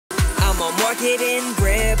I'm a marketing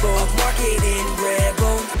rebel,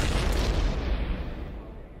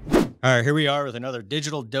 All right, here we are with another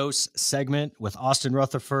Digital Dose segment with Austin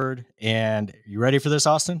Rutherford. And you ready for this,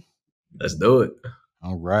 Austin? Let's do it.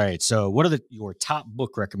 All right. So what are your top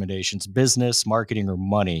book recommendations, business, marketing, or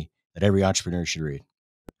money that every entrepreneur should read?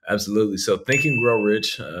 Absolutely. So Think and Grow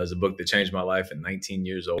Rich is a book that changed my life at 19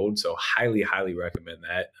 years old. So highly, highly recommend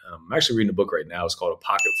that. I'm actually reading a book right now. It's called A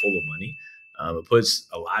Pocket Full of Money. It puts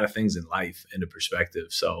a lot of things in life into perspective.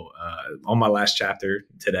 So on my last chapter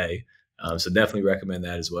today, so definitely recommend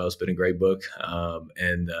that as well. It's been a great book.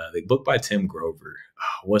 And the book by Tim Grover.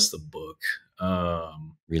 Oh, what's the book?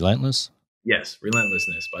 Relentless? Yes,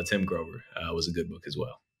 Relentlessness by Tim Grover was a good book as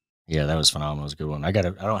well. Yeah, that was phenomenal. It was a good one. I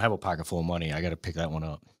don't have a pocket full of money. I got to pick that one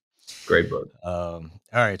up. Great book. All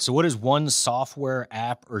right. So what is one software,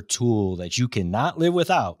 app, or tool that you cannot live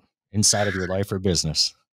without inside of your life or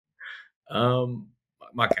business?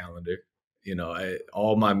 My calendar. You know,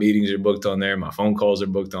 all my meetings are booked on there. My phone calls are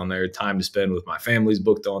booked on there. Time to spend with my family's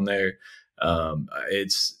booked on there.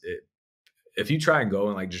 If you try and go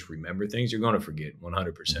and like just remember things, you're going to forget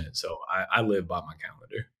 100%. So I live by my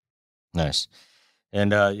calendar. Nice.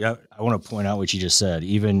 And yeah, I want to point out what you just said.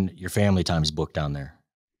 Even your family time is booked down there,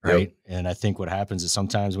 right? Yep. And I think what happens is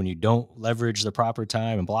sometimes when you don't leverage the proper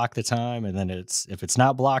time and block the time, and then if it's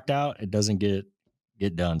not blocked out, it doesn't get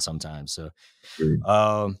done sometimes. So,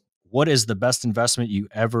 what is the best investment you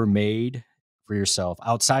ever made for yourself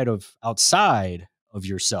outside of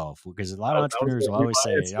yourself? Because a lot of entrepreneurs will always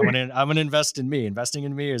say, I'm gonna invest in me. Investing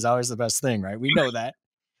in me is always the best thing, right? We know that.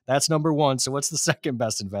 That's number one. So what's the second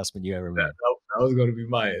best investment you ever made? That was going to be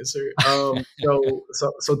my answer.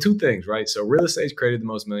 So two things, right? So real estate's created the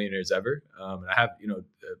most millionaires ever. And I have,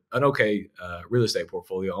 an okay real estate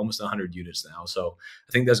portfolio, almost 100 units now. So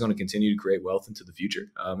I think that's going to continue to create wealth into the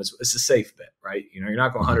future. It's a safe bet, right? You're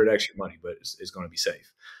not going to 100x your money, but it's going to be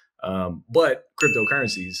safe. But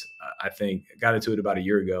cryptocurrencies, I think, got into it about a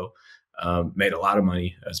year ago, made a lot of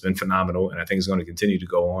money. It's been phenomenal. And I think it's going to continue to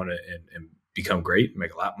go on and become great,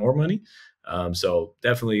 make a lot more money. So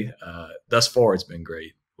definitely, thus far, it's been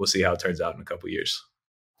great. We'll see how it turns out in a couple of years.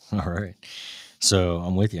 All right. So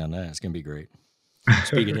I'm with you on that. It's going to be great.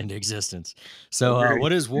 Speak it into existence. So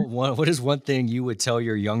what is one thing you would tell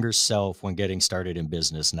your younger self when getting started in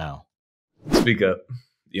business now? Speak up.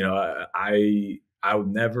 I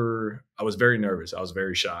was very nervous. I was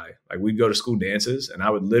very shy. Like we'd go to school dances and I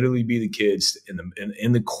would literally be the kids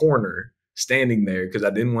in the corner standing there because I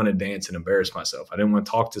didn't want to dance and embarrass myself. I didn't want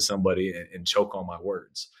to talk to somebody and choke on my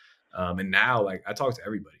words. And now, like, I talk to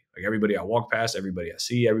everybody. Like everybody I walk past, everybody I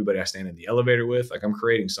see, everybody I stand in the elevator with. Like I'm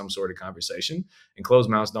creating some sort of conversation. And closed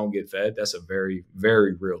mouths don't get fed. That's a very,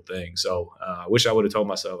 very real thing. So I wish I would have told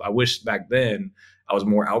myself. I wish back then I was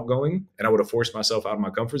more outgoing and I would have forced myself out of my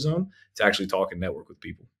comfort zone to actually talk and network with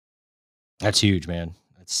people. That's huge, man.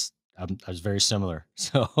 I was very similar.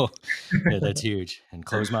 So yeah, that's huge. And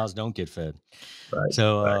closed mouths don't get fed. Right,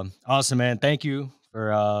 so awesome, man. Thank you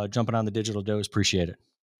for jumping on the Digital Dose. Appreciate it.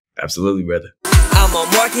 Absolutely, brother. I'm a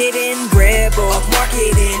marketing rebel.